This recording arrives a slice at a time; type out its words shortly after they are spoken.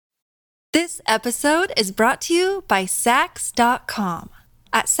This episode is brought to you by Sax.com.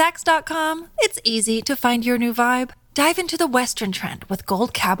 At Sax.com, it's easy to find your new vibe. Dive into the Western trend with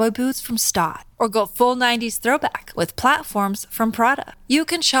gold cowboy boots from Stott, or go full 90s throwback with platforms from Prada. You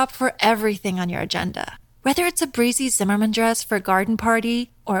can shop for everything on your agenda, whether it's a breezy Zimmermann dress for a garden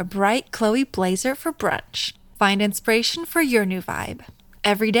party or a bright Chloe blazer for brunch. Find inspiration for your new vibe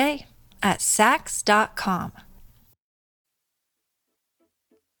every day at Sax.com.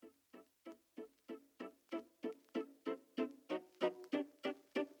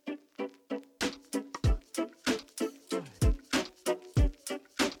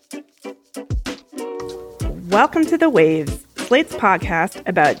 Welcome to The Waves, Slate's podcast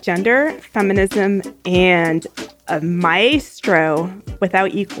about gender, feminism, and a maestro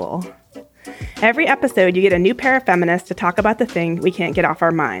without equal. Every episode, you get a new pair of feminists to talk about the thing we can't get off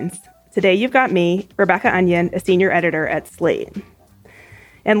our minds. Today, you've got me, Rebecca Onion, a senior editor at Slate.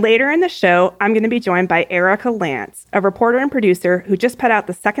 And later in the show, I'm going to be joined by Erica Lance, a reporter and producer who just put out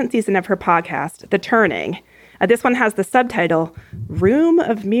the second season of her podcast, The Turning. This one has the subtitle, Room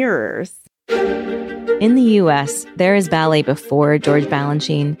of Mirrors. In the U.S., there is ballet before George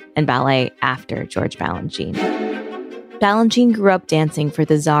Balanchine and ballet after George Balanchine. Balanchine grew up dancing for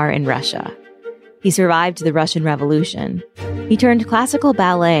the Tsar in Russia. He survived the Russian Revolution. He turned classical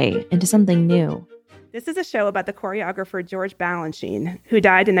ballet into something new. This is a show about the choreographer George Balanchine, who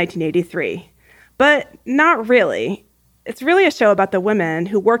died in 1983. But not really. It's really a show about the women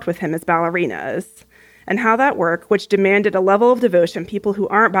who worked with him as ballerinas, and how that work, which demanded a level of devotion people who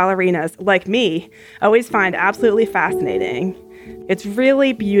aren't ballerinas, like me, always find absolutely fascinating. It's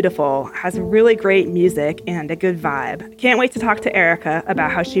really beautiful, has really great music, and a good vibe. Can't wait to talk to Erica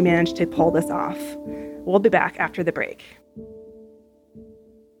about how she managed to pull this off. We'll be back after the break.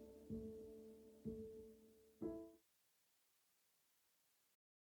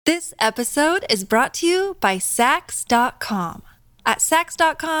 This episode is brought to you by Sax.com. At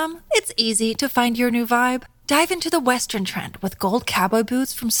Sax.com, it's easy to find your new vibe. Dive into the Western trend with gold cowboy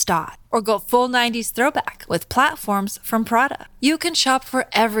boots from Stott, or go full 90s throwback with platforms from Prada. You can shop for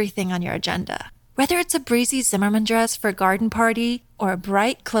everything on your agenda, whether it's a breezy Zimmermann dress for a garden party or a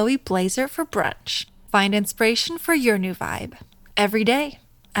bright Chloe blazer for brunch. Find inspiration for your new vibe every day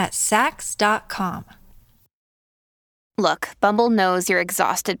at Sax.com. Look, Bumble knows you're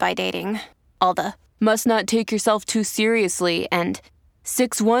exhausted by dating. All the must not take yourself too seriously, and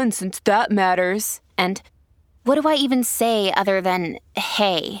 6'1" since that matters, and what do I even say other than,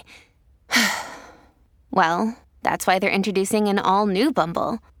 hey? Well, that's why they're introducing an all-new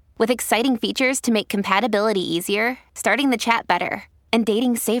Bumble, with exciting features to make compatibility easier, starting the chat better, and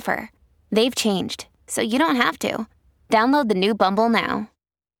dating safer. They've changed, so you don't have to. Download the new Bumble now.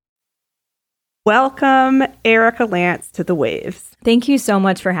 Welcome, Erica Lance, to The Waves. Thank you so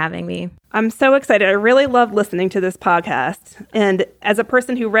much for having me. I'm so excited. I really love listening to this podcast. And as a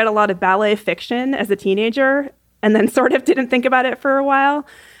person who read a lot of ballet fiction as a teenager and then sort of didn't think about it for a while,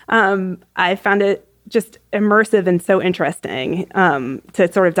 I found it just immersive and so interesting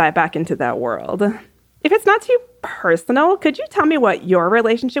to sort of dive back into that world. If it's not too personal, could you tell me what your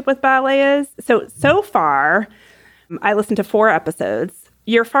relationship with ballet is? So far, I listened to 4 episodes.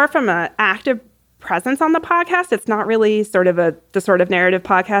 You're far from an active presence on the podcast. It's not really the sort of narrative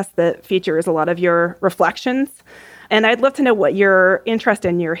podcast that features a lot of your reflections. And I'd love to know what your interest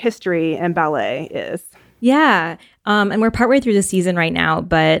in your history and ballet is. Yeah. And we're partway through the season right now,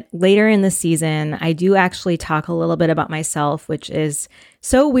 but later in the season, I do actually talk a little bit about myself, which is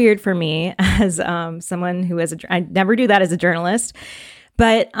so weird for me as someone who I never do that as a journalist.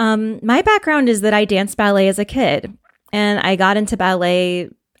 But my background is that I danced ballet as a kid, and I got into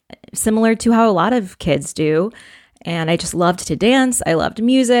ballet similar to how a lot of kids do. And I just loved to dance. I loved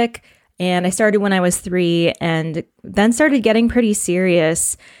music. And I started when I was 3 and then started getting pretty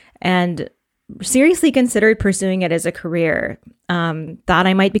serious and seriously considered pursuing it as a career. Thought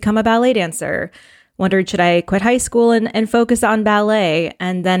I might become a ballet dancer. Wondered, should I quit high school and focus on ballet?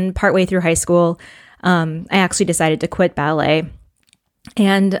 And then partway through high school, I actually decided to quit ballet.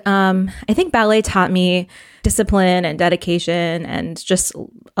 And I think ballet taught me discipline and dedication and just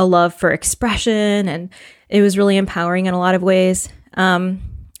a love for expression. And it was really empowering in a lot of ways. And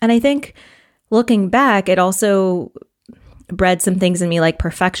I think looking back, it also bred some things in me like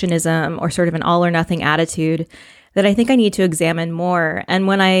perfectionism or sort of an all or nothing attitude that I think I need to examine more. And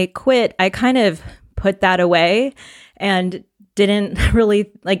when I quit, I kind of put that away and didn't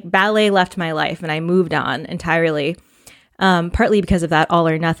really, ballet left my life and I moved on entirely. Partly because of that all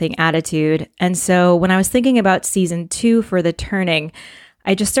or nothing attitude. And so when I was thinking about season 2 for The Turning,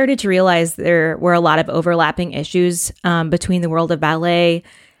 I just started to realize there were a lot of overlapping issues between the world of ballet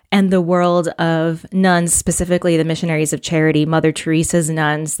and the world of nuns, specifically the Missionaries of Charity, Mother Teresa's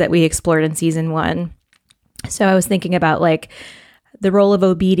nuns that we explored in season 1. So I was thinking about like the role of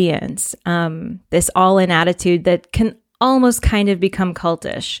obedience, this all-in attitude that can almost kind of become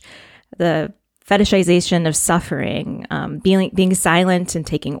cultish, the fetishization of suffering, being silent and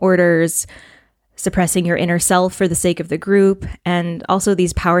taking orders, suppressing your inner self for the sake of the group, and also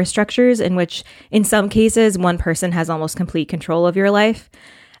these power structures in which, in some cases, one person has almost complete control of your life.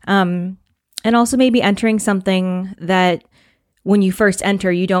 And also maybe entering something that when you first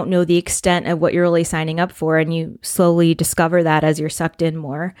enter, you don't know the extent of what you're really signing up for, and you slowly discover that as you're sucked in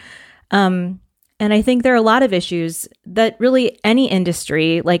more. And I think there are a lot of issues that really any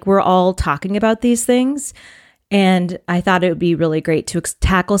industry, like we're all talking about these things. And I thought it would be really great to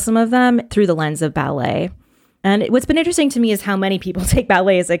tackle some of them through the lens of ballet. And what's been interesting to me is how many people take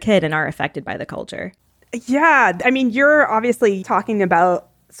ballet as a kid and are affected by the culture. Yeah, I mean, you're obviously talking about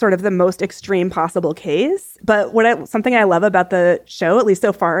sort of the most extreme possible case. But something I love about the show, at least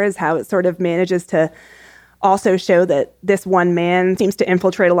so far, is how it sort of manages to also show that this one man seems to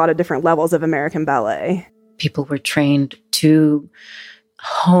infiltrate a lot of different levels of American ballet. People were trained to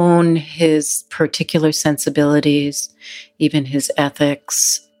hone his particular sensibilities, even his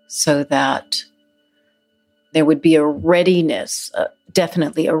ethics, so that there would be a readiness,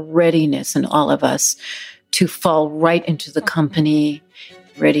 definitely a readiness in all of us to fall right into the company,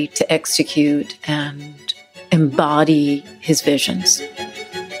 ready to execute and embody his visions.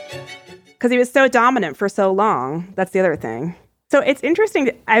 Because he was so dominant for so long. That's the other thing. So it's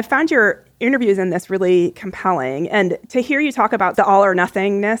interesting. I found your interviews in this really compelling. And to hear you talk about the all or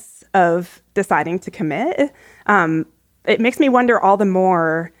nothingness of deciding to commit, it makes me wonder all the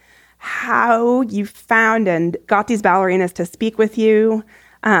more how you found and got these ballerinas to speak with you,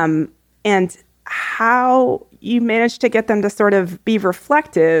 and how you managed to get them to sort of be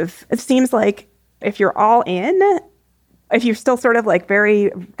reflective. It seems like if you're all in, if you're still sort of like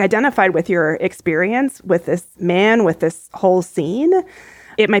very identified with your experience with this man, with this whole scene,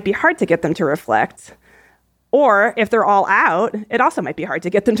 it might be hard to get them to reflect. Or if they're all out, it also might be hard to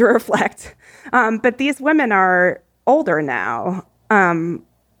get them to reflect. But these women are older now.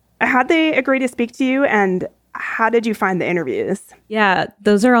 How'd they agree to speak to you, and how did you find the interviews? Yeah,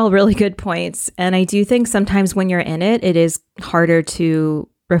 those are all really good points. And I do think sometimes when you're in it, it is harder to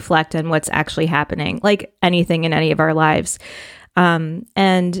reflect on what's actually happening, like anything in any of our lives.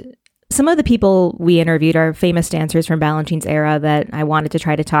 And some of the people we interviewed are famous dancers from Balanchine's era that I wanted to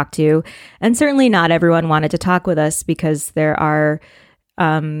try to talk to. And certainly not everyone wanted to talk with us because there are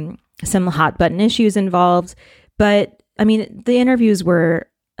some hot button issues involved. But I mean, the interviews were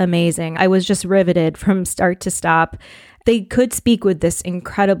amazing. I was just riveted from start to stop. They could speak with this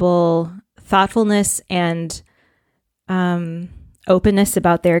incredible thoughtfulness and openness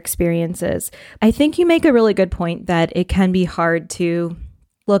about their experiences. I think you make a really good point that it can be hard to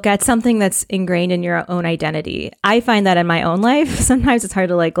look at something that's ingrained in your own identity. I find that in my own life. Sometimes it's hard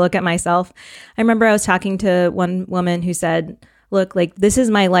to like look at myself. I remember I was talking to one woman who said, look, like this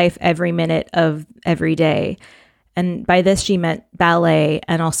is my life every minute of every day. And by this, she meant ballet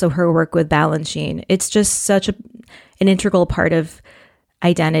and also her work with Balanchine. It's just such an integral part of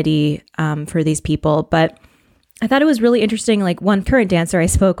identity for these people. But I thought it was really interesting. Like one current dancer I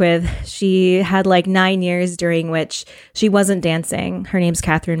spoke with, she had like 9 years during which she wasn't dancing. Her name's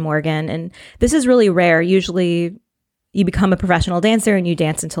Catherine Morgan. And this is really rare. Usually you become a professional dancer and you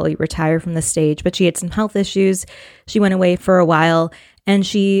dance until you retire from the stage. But she had some health issues. She went away for a while. And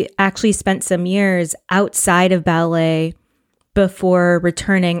she actually spent some years outside of ballet before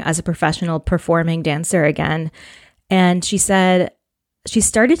returning as a professional performing dancer again. And she said she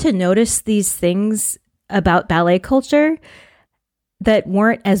started to notice these things about ballet culture that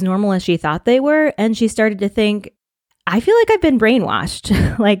weren't as normal as she thought they were. And she started to think, I feel like I've been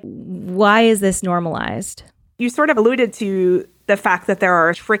brainwashed. Like, why is this normalized? You sort of alluded to the fact that there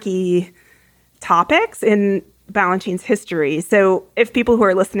are tricky topics in Balanchine's history. So if people who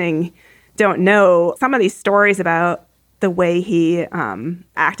are listening don't know, some of these stories about the way he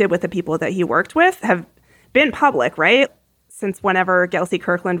acted with the people that he worked with have been public, right? Since whenever Gelsey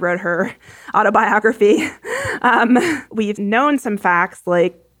Kirkland wrote her autobiography, we've known some facts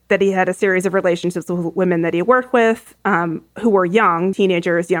like that he had a series of relationships with women that he worked with who were young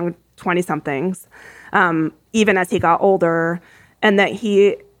teenagers, young 20-somethings, even as he got older, and that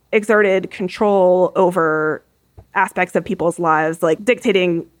he exerted control over aspects of people's lives, like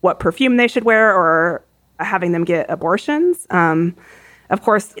dictating what perfume they should wear or having them get abortions. Of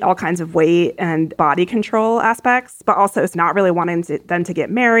course, all kinds of weight and body control aspects, but also it's not really wanting them to get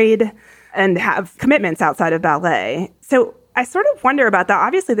married and have commitments outside of ballet. So I sort of wonder about that.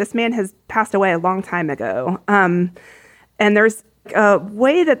 Obviously, this man has passed away a long time ago. And there's a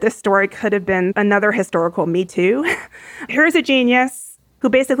way that this story could have been another historical Me Too. Here's a genius who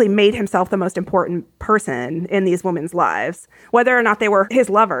basically made himself the most important person in these women's lives, whether or not they were his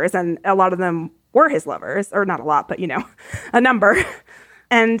lovers. And a lot of them were his lovers, or not a lot, but, a number.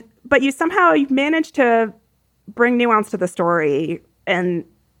 But you somehow managed to bring nuance to the story. And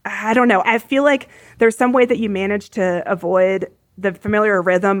I don't know, I feel like there's some way that you managed to avoid the familiar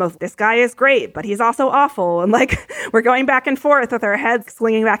rhythm of this guy is great, but he's also awful. And we're going back and forth with our heads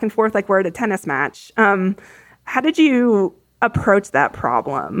swinging back and forth like we're at a tennis match. How did you approach that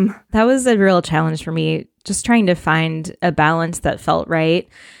problem? That was a real challenge for me, just trying to find a balance that felt right.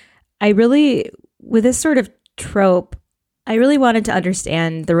 With this sort of trope, I really wanted to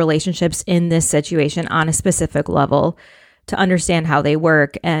understand the relationships in this situation on a specific level, to understand how they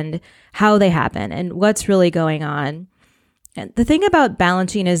work and how they happen and what's really going on. And the thing about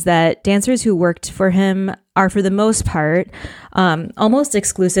Balanchine is that dancers who worked for him are, for the most part, almost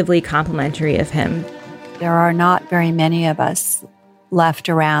exclusively complimentary of him. There are not very many of us left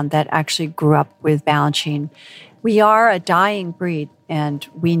around that actually grew up with Balanchine. We are a dying breed, and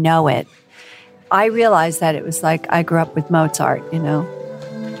we know it. I realized that it was like I grew up with Mozart,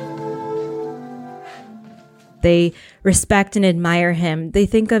 They respect and admire him. They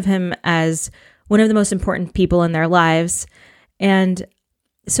think of him as one of the most important people in their lives. And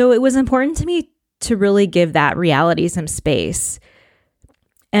so it was important to me to really give that reality some space.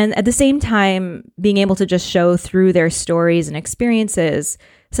 And at the same time, being able to just show through their stories and experiences,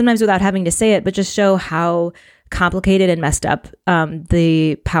 sometimes without having to say it, but just show how complicated and messed up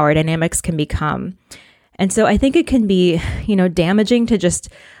the power dynamics can become. And so I think it can be, damaging to just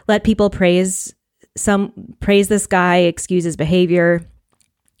let people praise this guy, excuse his behavior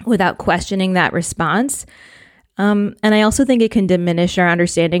without questioning that response. And I also think it can diminish our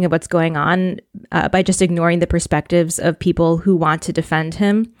understanding of what's going on by just ignoring the perspectives of people who want to defend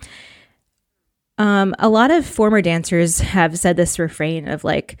him. A lot of former dancers have said this refrain of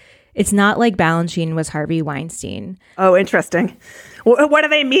it's not like Balanchine was Harvey Weinstein. Oh, interesting. What do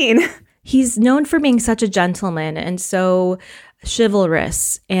they mean? He's known for being such a gentleman and so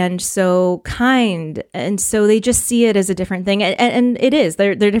chivalrous and so kind. And so they just see it as a different thing. And it is.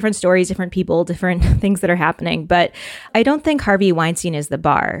 They're different stories, different people, different things that are happening. But I don't think Harvey Weinstein is the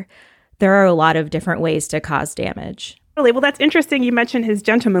bar. There are a lot of different ways to cause damage. Really? Well, that's interesting. You mentioned his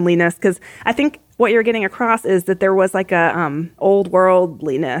gentlemanliness, because I think what you're getting across is that there was a old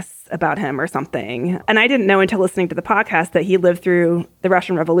worldliness about him or something. And I didn't know until listening to the podcast that he lived through the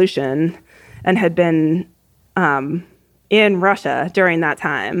Russian Revolution and had been in Russia during that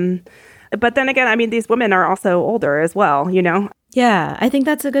time. But then again, these women are also older as well, Yeah, I think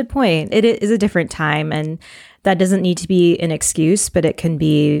that's a good point. It is a different time, and that doesn't need to be an excuse, but it can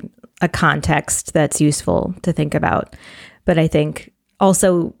be a context that's useful to think about. But I think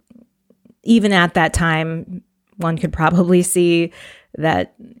also, even at that time, one could probably see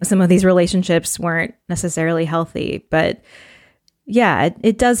that some of these relationships weren't necessarily healthy. But yeah,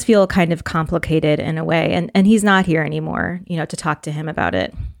 it does feel kind of complicated in a way. And he's not here anymore, to talk to him about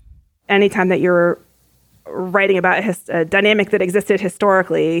it. Anytime that you're writing about a dynamic that existed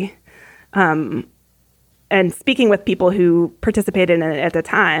historically, and speaking with people who participated in it at the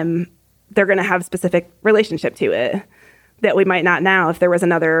time, they're going to have specific relationship to it that we might not now if there was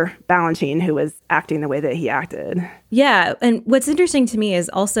another Balanchine who was acting the way that he acted. Yeah. And what's interesting to me is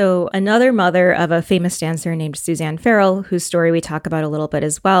also another mother of a famous dancer named Suzanne Farrell, whose story we talk about a little bit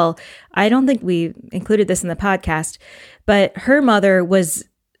as well. I don't think we included this in the podcast, but her mother was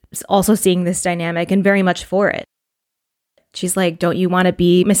also seeing this dynamic and very much for it. She's like, don't you want to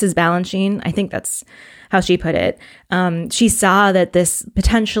be Mrs. Balanchine? I think that's how she put it. She saw that this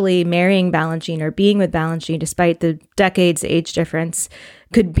potentially marrying Balanchine or being with Balanchine, despite the decades age difference,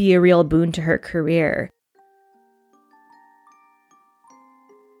 could be a real boon to her career.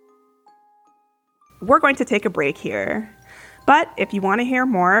 We're going to take a break here. But if you want to hear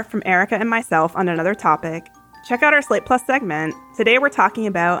more from Erica and myself on another topic, check out our Slate Plus segment. Today we're talking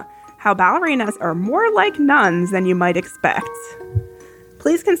about how ballerinas are more like nuns than you might expect.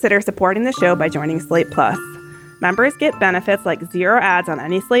 Please consider supporting the show by joining Slate Plus. Members get benefits like 0 ads on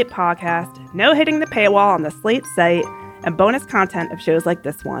any Slate podcast, no hitting the paywall on the Slate site, and bonus content of shows like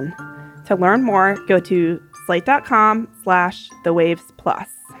this one. To learn more, go to slate.com/thewavesplus.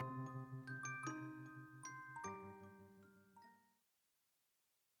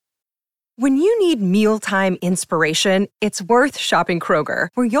 When you need mealtime inspiration, it's worth shopping Kroger,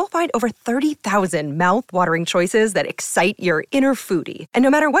 where you'll find over 30,000 mouth-watering choices that excite your inner foodie. And no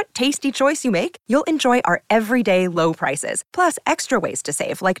matter what tasty choice you make, you'll enjoy our everyday low prices, plus extra ways to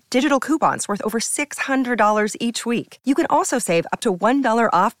save, like digital coupons worth over $600 each week. You can also save up to $1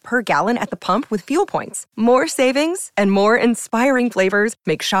 off per gallon at the pump with fuel points. More savings and more inspiring flavors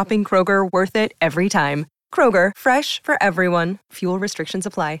make shopping Kroger worth it every time. Kroger, fresh for everyone. Fuel restrictions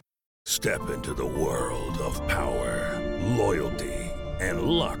apply. Step into the world of power, loyalty, and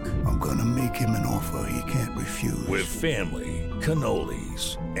luck. I'm gonna make him an offer he can't refuse. With family,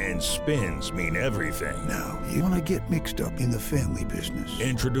 cannolis, and spins mean everything. Now, you wanna get mixed up in the family business.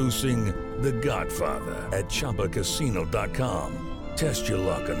 Introducing The Godfather at ChumbaCasino.com. Test your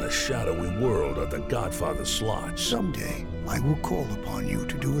luck in the shadowy world of The Godfather slot. Someday, I will call upon you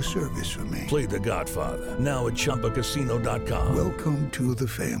to do a service for me. Play The Godfather, now at ChumbaCasino.com. Welcome to the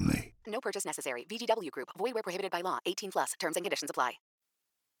family. No purchase necessary. VGW Group. Void where prohibited by law. 18 plus. Terms and conditions apply.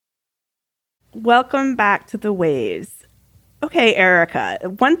 Welcome back to The Waves. Okay, Erica,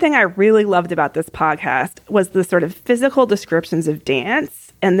 one thing I really loved about this podcast was the sort of physical descriptions of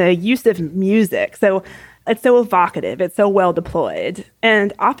dance and the use of music. So it's so evocative. It's so well deployed.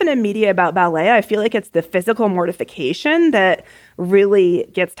 And often in media about ballet, I feel like it's the physical mortification that really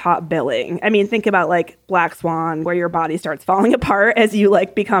gets top billing. I mean, think about like Black Swan, where your body starts falling apart as you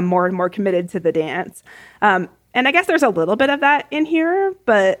like become more and more committed to the dance. And I guess there's a little bit of that in here,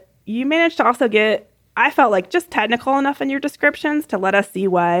 but you managed to also get, I felt like, just technical enough in your descriptions to let us see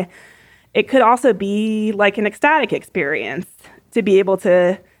why it could also be like an ecstatic experience to be able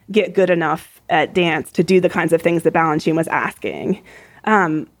to get good enough at dance to do the kinds of things that Balanchine was asking.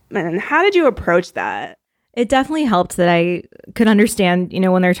 And how did you approach that? It definitely helped that I could understand,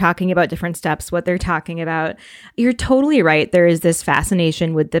 when they're talking about different steps, what they're talking about. You're totally right. There is this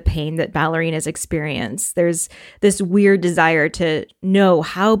fascination with the pain that ballerinas experience. There's this weird desire to know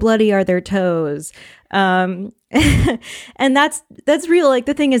how bloody are their toes. And that's real. Like,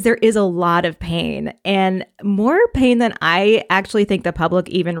 the thing is, there is a lot of pain, and more pain than I actually think the public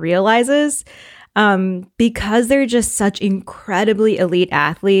even realizes, because they're just such incredibly elite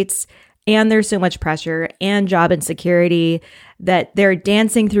athletes. And there's so much pressure and job insecurity that they're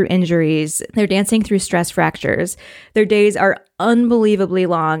dancing through injuries. They're dancing through stress fractures. Their days are unbelievably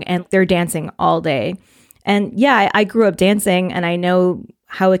long, and they're dancing all day. And yeah, I grew up dancing, and I know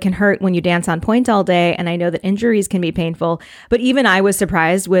how it can hurt when you dance on point all day. And I know that injuries can be painful. But even I was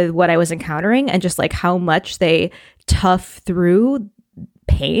surprised with what I was encountering and just like how much they tough through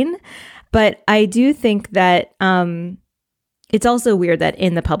pain. But I do think that it's also weird that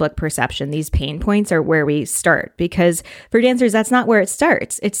in the public perception, these pain points are where we start, because for dancers, that's not where it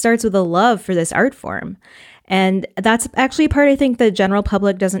starts. It starts with a love for this art form. And that's actually a part I think the general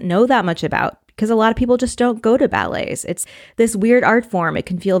public doesn't know that much about, because a lot of people just don't go to ballets. It's this weird art form. It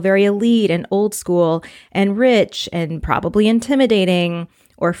can feel very elite and old school and rich and probably intimidating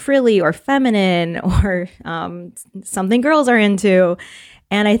or frilly or feminine or something girls are into.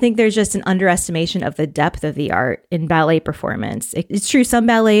 And I think there's just an underestimation of the depth of the art in ballet performance. It's true, some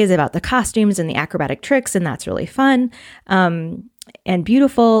ballet is about the costumes and the acrobatic tricks, and that's really fun and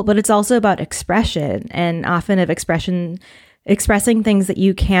beautiful, but it's also about expression, and often of expressing things that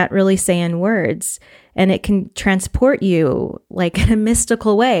you can't really say in words. And it can transport you like in a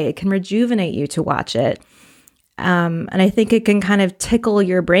mystical way. It can rejuvenate you to watch it. And I think it can kind of tickle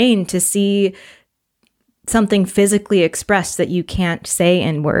your brain to see something physically expressed that you can't say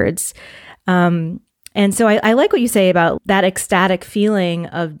in words. And so I like what you say about that ecstatic feeling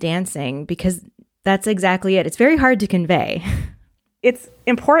of dancing, because that's exactly it. It's very hard to convey. It's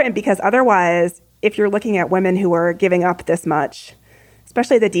important because otherwise, if you're looking at women who are giving up this much,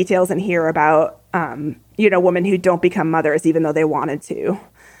 especially the details in here about, women who don't become mothers even though they wanted to,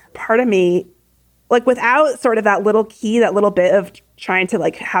 part of me, like, without sort of that little key, that little bit of trying to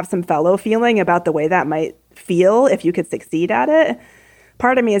like have some fellow feeling about the way that might feel if you could succeed at it,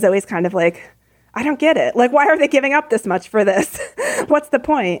 part of me is always kind of like, I don't get it. Like, why are they giving up this much for this? What's the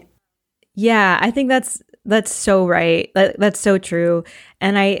point? Yeah, I think that's so right. That's so true.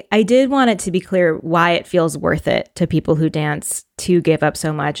 And I did want it to be clear why it feels worth it to people who dance to give up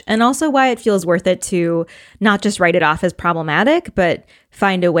so much, and also why it feels worth it to not just write it off as problematic, but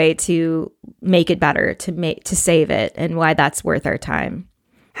find a way to make it better, to save it, and why that's worth our time.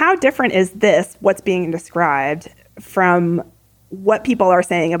 How different is this, what's being described, from what people are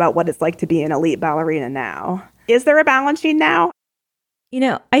saying about what it's like to be an elite ballerina now? Is there a Balanchine now?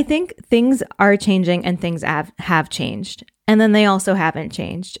 I think things are changing and things have changed. And then they also haven't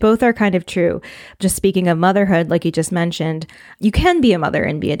changed. Both are kind of true. Just speaking of motherhood, like you just mentioned, you can be a mother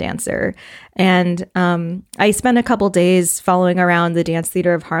and be a dancer. And I spent a couple days following around the Dance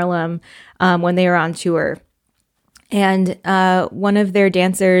Theater of Harlem when they were on tour. And one of their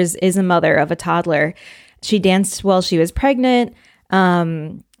dancers is a mother of a toddler. She danced while she was pregnant.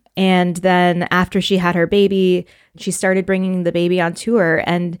 And then after she had her baby, she started bringing the baby on tour.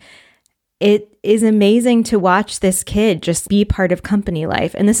 And it is amazing to watch this kid just be part of company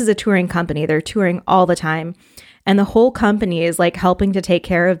life. And this is a touring company. They're touring all the time. And the whole company is like helping to take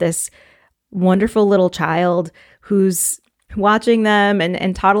care of this wonderful little child who's watching them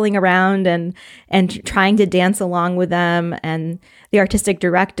and toddling around and trying to dance along with them. And the artistic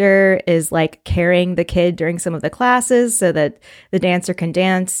director is like carrying the kid during some of the classes so that the dancer can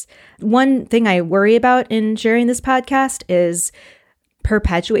dance. One thing I worry about in sharing this podcast is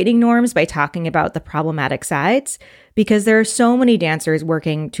perpetuating norms by talking about the problematic sides, because there are so many dancers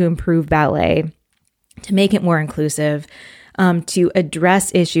working to improve ballet, to make it more inclusive, to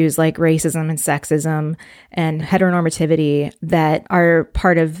address issues like racism and sexism and heteronormativity that are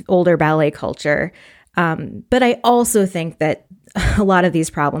part of older ballet culture. But I also think that a lot of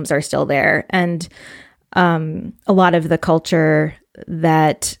these problems are still there, and a lot of the culture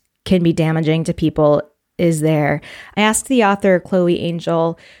that can be damaging to people is there. I asked the author, Chloe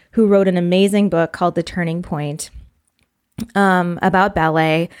Angel, who wrote an amazing book called The Turning Point, about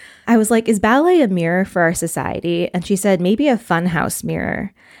ballet. I was like, is ballet a mirror for our society? And she said, maybe a funhouse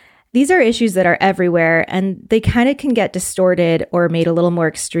mirror. These are issues that are everywhere, and they kind of can get distorted or made a little more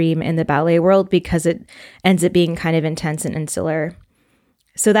extreme in the ballet world because it ends up being kind of intense and insular.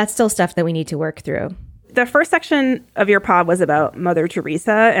 So that's still stuff that we need to work through. The first section of your pod was about Mother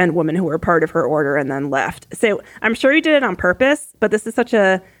Teresa and women who were part of her order and then left. So I'm sure you did it on purpose, but this is such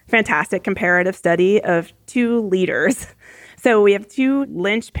a fantastic comparative study of two leaders. So we have two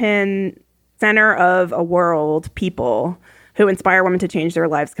linchpin, center of a world people who inspire women to change their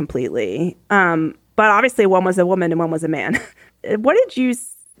lives completely. But obviously one was a woman and one was a man. What did you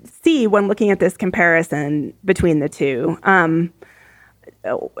see when looking at this comparison between the two?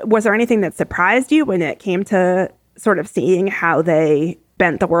 Was there anything that surprised you when it came to sort of seeing how they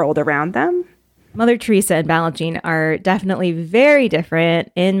bent the world around them? Mother Teresa and Balanchine are definitely very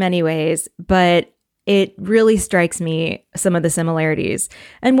different in many ways, but it really strikes me some of the similarities.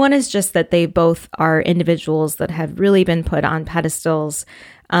 And one is just that they both are individuals that have really been put on pedestals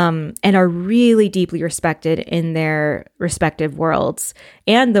and are really deeply respected in their respective worlds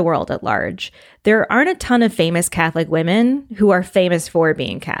and the world at large. There aren't a ton of famous Catholic women who are famous for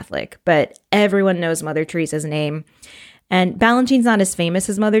being Catholic, but everyone knows Mother Teresa's name. And Balanchine's not as famous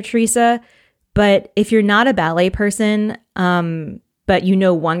as Mother Teresa, but if you're not a ballet person, but you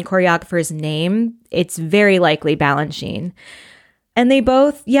know one choreographer's name, it's very likely Balanchine. And they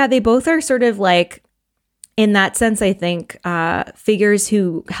both are sort of like, in that sense, I think, figures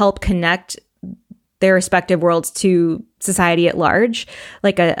who help connect their respective worlds to society at large,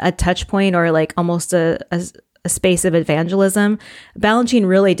 like a touch point or like almost a space of evangelism. Balanchine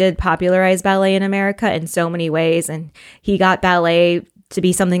really did popularize ballet in America in so many ways, and he got ballet to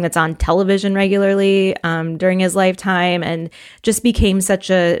be something that's on television regularly during his lifetime, and just became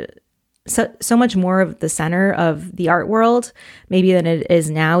so much more of the center of the art world, maybe than it is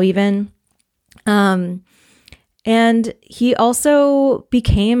now even. And he also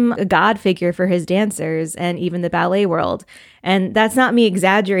became a god figure for his dancers and even the ballet world. And that's not me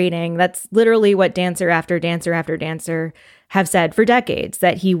exaggerating. That's literally what dancer after dancer after dancer have said for decades,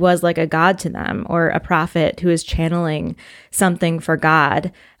 that he was like a god to them or a prophet who is channeling something for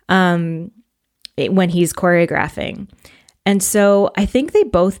God when he's choreographing. And so I think they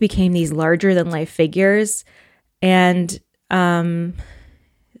both became these larger than life figures. And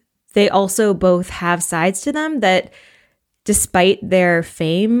they also both have sides to them that, despite their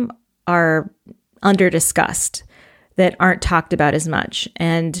fame, are under-discussed, that aren't talked about as much.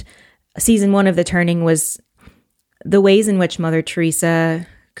 And season 1 of The Turning was the ways in which Mother Teresa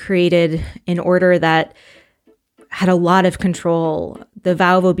created an order that had a lot of control. The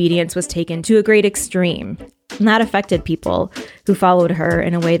vow of obedience was taken to a great extreme, and that affected people who followed her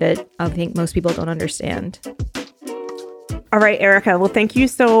in a way that I think most people don't understand. All right, Erica. Well, thank you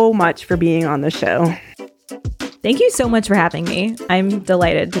so much for being on the show. Thank you so much for having me. I'm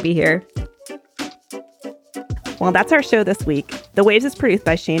delighted to be here. Well, that's our show this week. The Waves is produced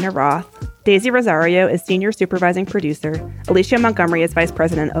by Shayna Roth. Daisy Rosario is senior supervising producer. Alicia Montgomery is vice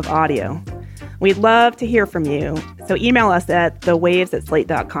president of audio. We'd love to hear from you, so email us at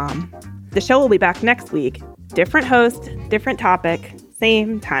thewaves@slate.com. The show will be back next week. Different host, different topic,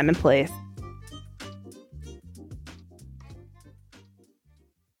 same time and place.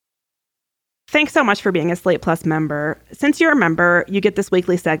 Thanks so much for being a Slate Plus member. Since you're a member, you get this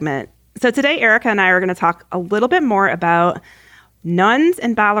weekly segment. So today, Erica and I are going to talk a little bit more about nuns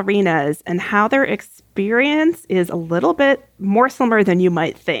and ballerinas and how their experience is a little bit more similar than you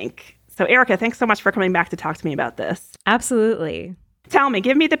might think. So Erica, thanks so much for coming back to talk to me about this. Absolutely. Tell me,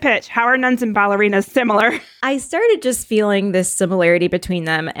 give me the pitch. How are nuns and ballerinas similar? I started just feeling this similarity between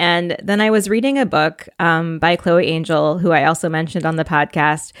them. And then I was reading a book by Chloe Angel, who I also mentioned on the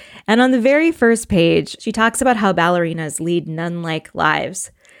podcast. And on the very first page, she talks about how ballerinas lead nun-like lives.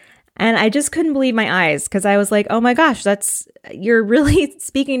 And I just couldn't believe my eyes because I was like, oh my gosh, you're really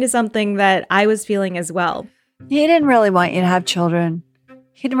speaking to something that I was feeling as well. He didn't really want you to have children.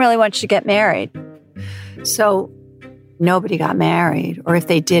 He didn't really want you to get married. So nobody got married, or if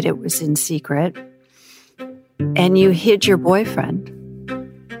they did, it was in secret. And you hid your boyfriend.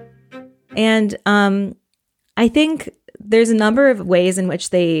 And I think there's a number of ways in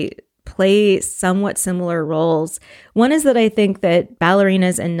which they play somewhat similar roles. One is that I think that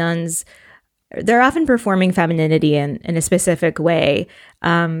ballerinas and nuns, they're often performing femininity in a specific way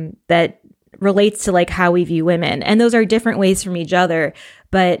that relates to like how we view women. And those are different ways from each other.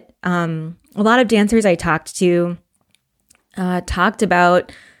 But a lot of dancers I talked to talked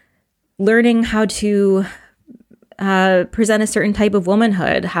about learning how to present a certain type of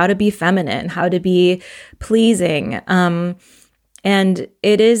womanhood, how to be feminine, how to be pleasing. And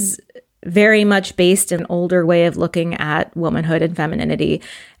it is very much based in an older way of looking at womanhood and femininity.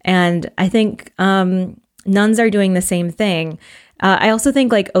 And I think nuns are doing the same thing. I also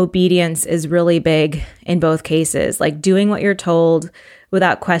think like obedience is really big in both cases, like doing what you're told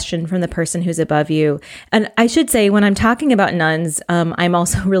without question from the person who's above you. And I should say, when I'm talking about nuns, I'm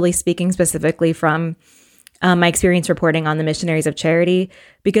also really speaking specifically from my experience reporting on the Missionaries of Charity,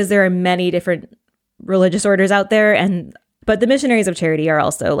 because there are many different religious orders out there. But the Missionaries of Charity are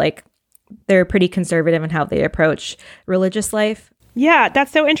also like, they're pretty conservative in how they approach religious life. Yeah,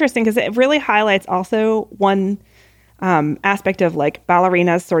 that's so interesting because it really highlights also one aspect of like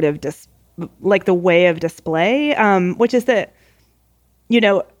ballerinas sort of like the way of display, which is that, you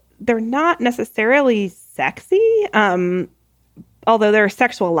know, they're not necessarily sexy, although they're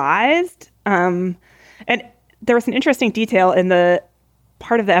sexualized. And there was an interesting detail in the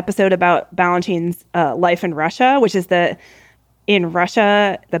part of the episode about Balanchine's life in Russia, which is that in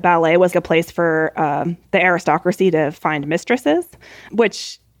Russia, the ballet was a place for the aristocracy to find mistresses,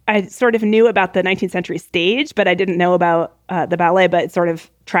 which I sort of knew about the 19th century stage, but I didn't know about the ballet, but it sort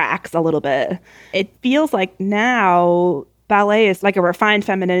of tracks a little bit. It feels like now ballet is like a refined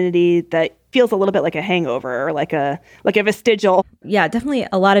femininity that feels a little bit like a hangover or like a vestigial. Yeah, definitely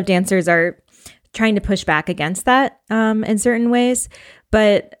a lot of dancers are trying to push back against that in certain ways.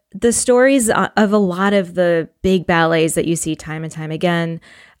 But the stories of a lot of the big ballets that you see time and time again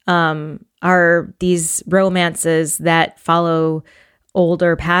are these romances that follow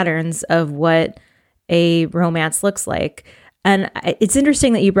older patterns of what a romance looks like. And it's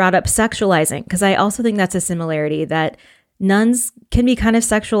interesting that you brought up sexualizing, because I also think that's a similarity, that nuns can be kind of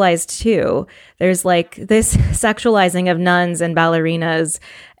sexualized too. There's like this sexualizing of nuns and ballerinas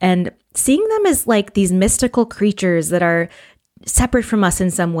and seeing them as like these mystical creatures that are separate from us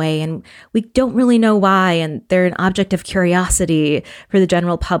in some way, and we don't really know why, and they're an object of curiosity for the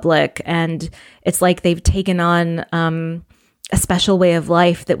general public, and it's like they've taken on a special way of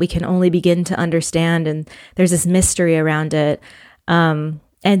life that we can only begin to understand, and there's this mystery around it, and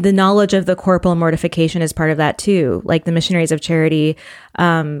the knowledge of the corporal mortification is part of that too. Like the Missionaries of Charity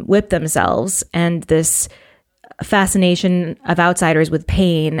whip themselves, and this fascination of outsiders with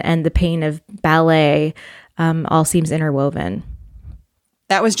pain and the pain of ballet all seems interwoven.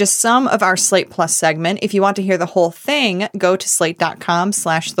 That was just some of our Slate Plus segment. If you want to hear the whole thing, go to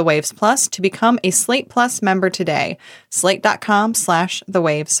slate.com/thewavesplus to become a Slate Plus member today.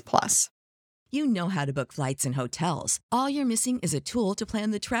 Slate.com/thewavesplus. You know how to book flights and hotels. All you're missing is a tool to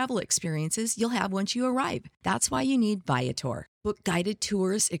plan the travel experiences you'll have once you arrive. That's why you need Viator. Book guided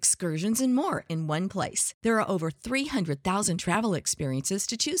tours, excursions, and more in one place. There are over 300,000 travel experiences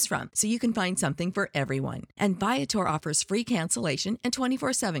to choose from, so you can find something for everyone. And Viator offers free cancellation and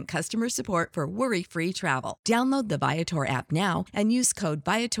 24/7 customer support for worry-free travel. Download the Viator app now and use code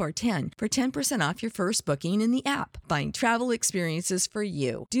Viator10 for 10% off your first booking in the app. Find travel experiences for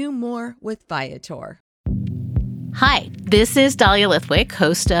you. Do more with Viator. Hi, this is Dahlia Lithwick,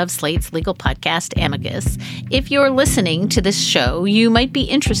 host of Slate's legal podcast, Amicus. If you're listening to this show, you might be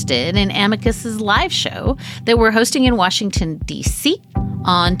interested in Amicus's live show that we're hosting in Washington, D.C.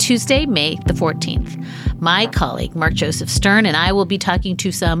 on Tuesday, May the 14th. My colleague, Mark Joseph Stern, and I will be talking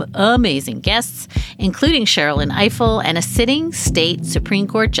to some amazing guests, including Sherrilyn Ifill and a sitting state Supreme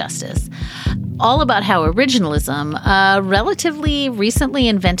Court justice. all about how originalism, a relatively recently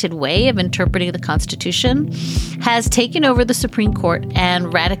invented way of interpreting the Constitution, has taken over the Supreme Court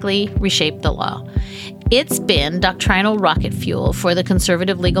and radically reshaped the law. It's been doctrinal rocket fuel for the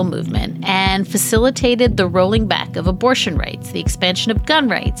conservative legal movement and facilitated the rolling back of abortion rights, the expansion of gun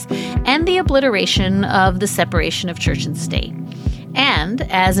rights, and the obliteration of the separation of church and state. And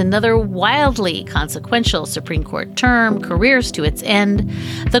as another wildly consequential Supreme Court term careers to its end,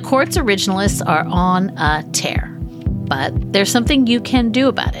 the court's originalists are on a tear. But there's something you can do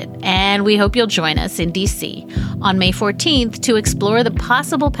about it, and we hope you'll join us in D.C. on May 14th to explore the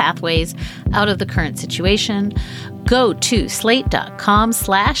possible pathways out of the current situation. Go to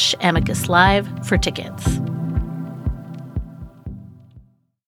slate.com/amicuslive for tickets.